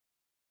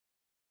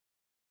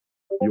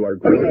You are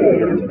great.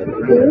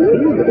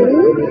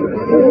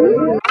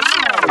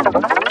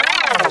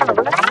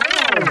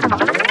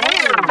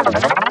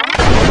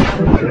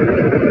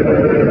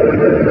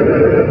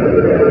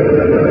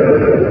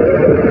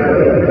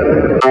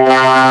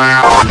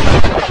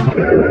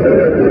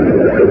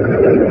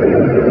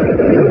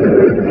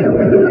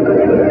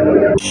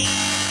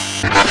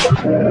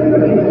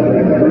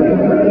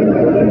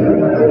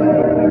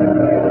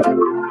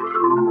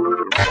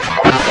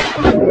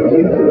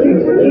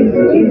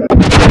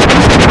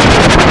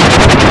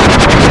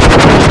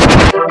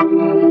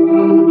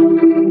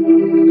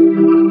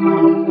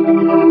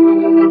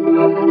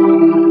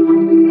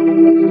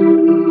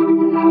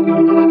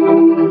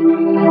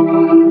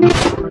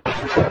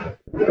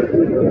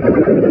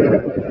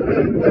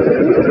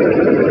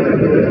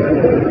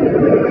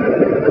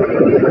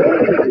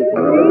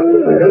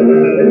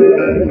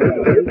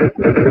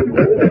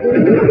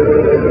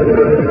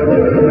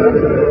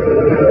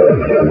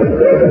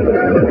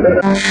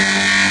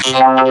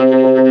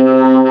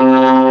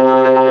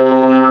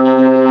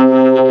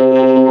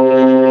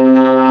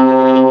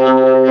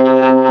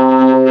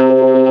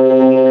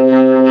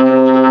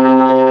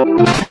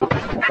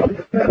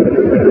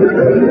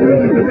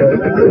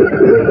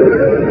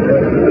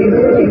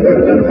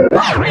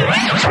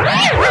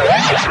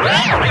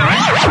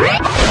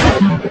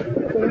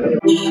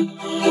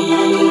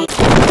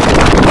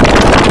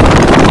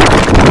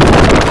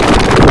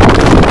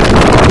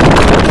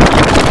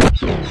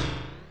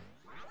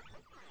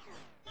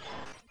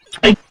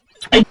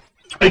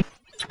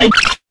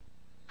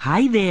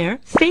 Hi there,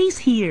 Face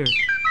here.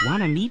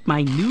 Wanna meet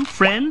my new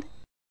friend?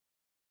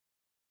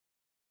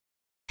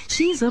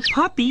 She's a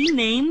puppy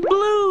named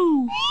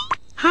Blue.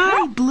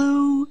 Hi,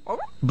 Blue.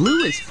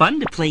 Blue is fun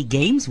to play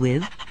games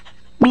with.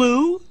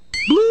 Blue?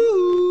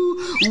 Blue,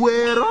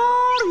 where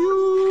are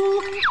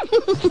you?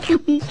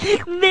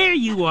 There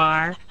you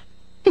are.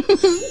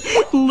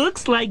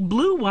 Looks like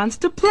Blue wants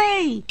to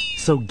play.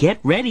 So get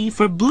ready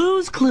for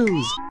Blue's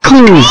Clues.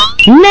 Clues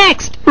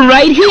next,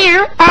 right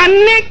here on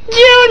Nick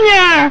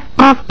Jr.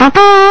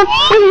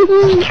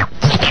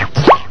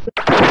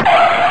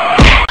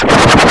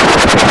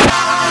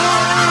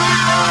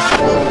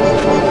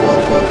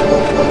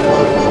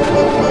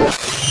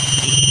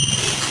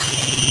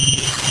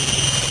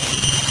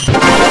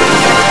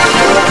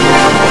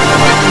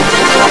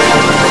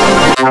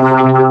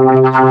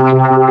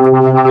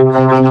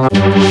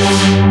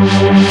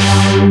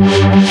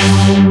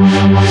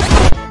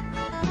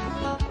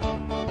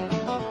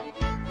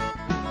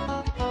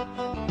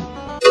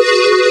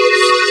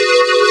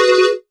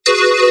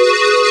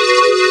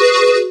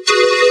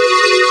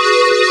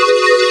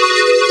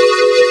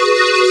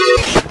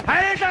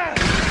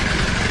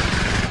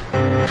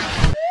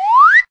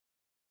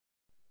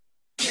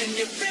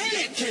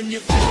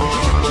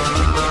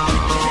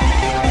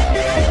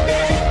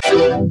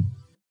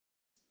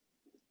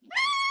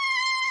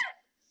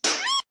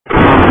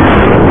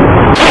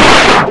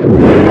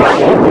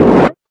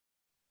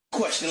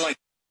 Question like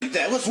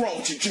that. What's wrong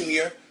with you,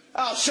 Junior?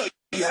 I'll show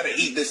you how to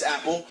eat this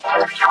apple.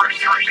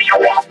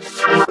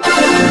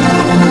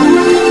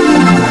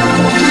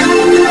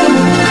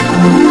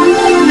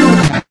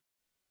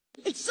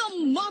 It's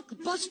some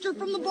mockbuster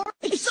from the bar.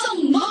 It's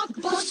some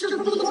mockbuster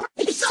from the bar.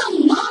 It's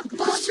some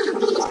mockbuster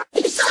from the bar.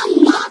 It's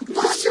some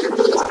mockbuster from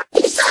the bar.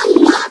 It's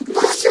some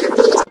mockbuster from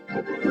the bar.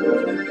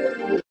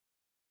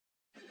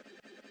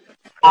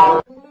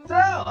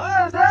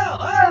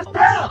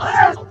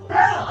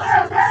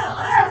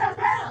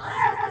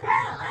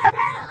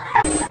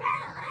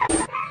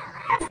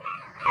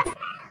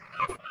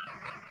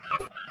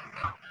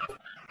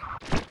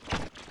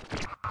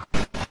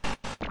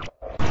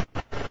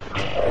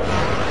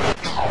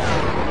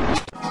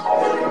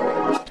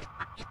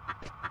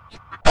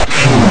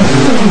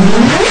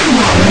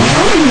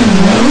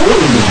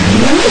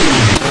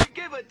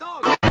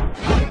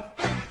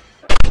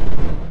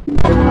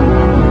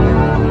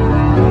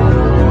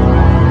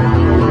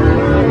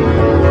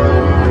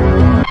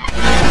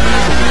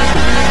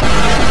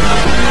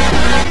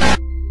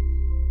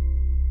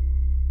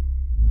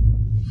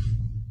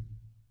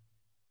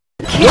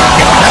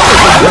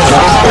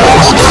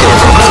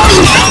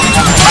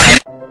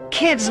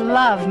 Kids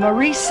love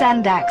Maurice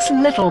Sendak's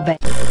Little Bear.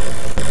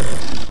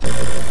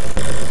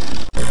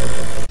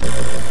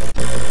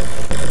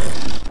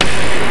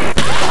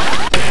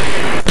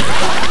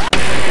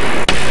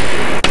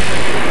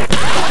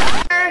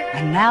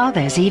 And now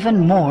there's even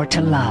more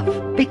to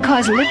love,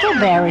 because Little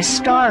Bear is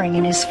starring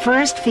in his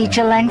first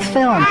feature-length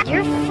film.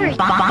 You're free.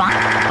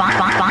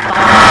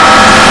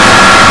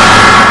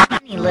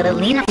 Little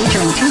Lena.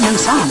 Featuring two new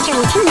songs.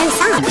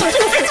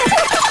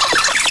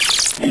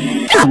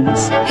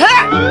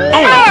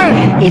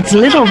 It's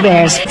Little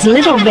Bear's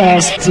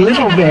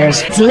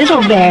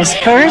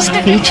first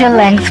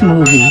feature-length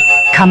movie,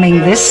 coming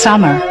this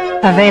summer.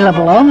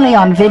 Available only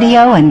on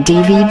video and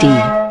DVD.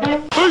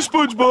 Hey,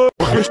 SpongeBob!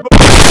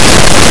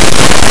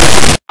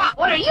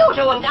 What are you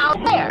doing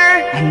down there?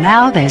 And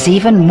now there's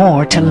even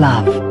more to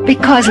love,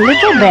 because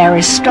Little Bear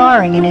is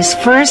starring in his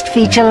first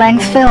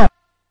feature-length film.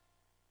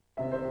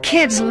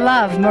 Kids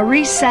love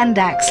Maurice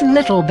Sendak's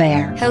Little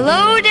Bear.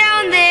 Hello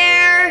down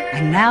there.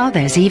 And now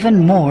there's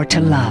even more to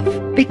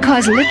love,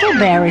 because Little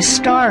Bear is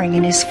starring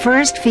in his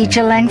first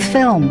feature-length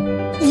film.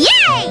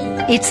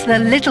 Yay! It's the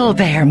Little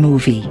Bear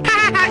movie.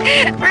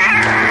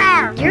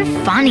 You're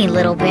funny,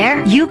 Little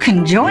Bear. You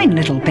can join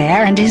Little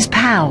Bear and his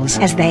pals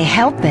as they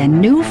help their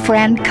new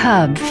friend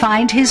Cub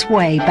find his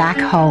way back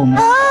home.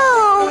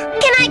 Oh,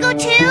 can I go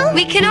too?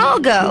 We can all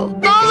go.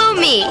 Follow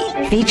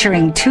me.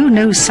 Featuring 2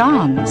 new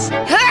songs.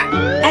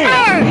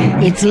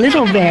 It's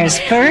Little Bear's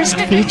first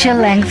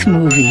feature-length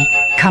movie,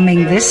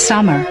 coming this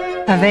summer.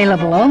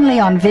 Available only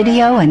on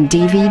video and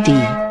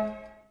DVD.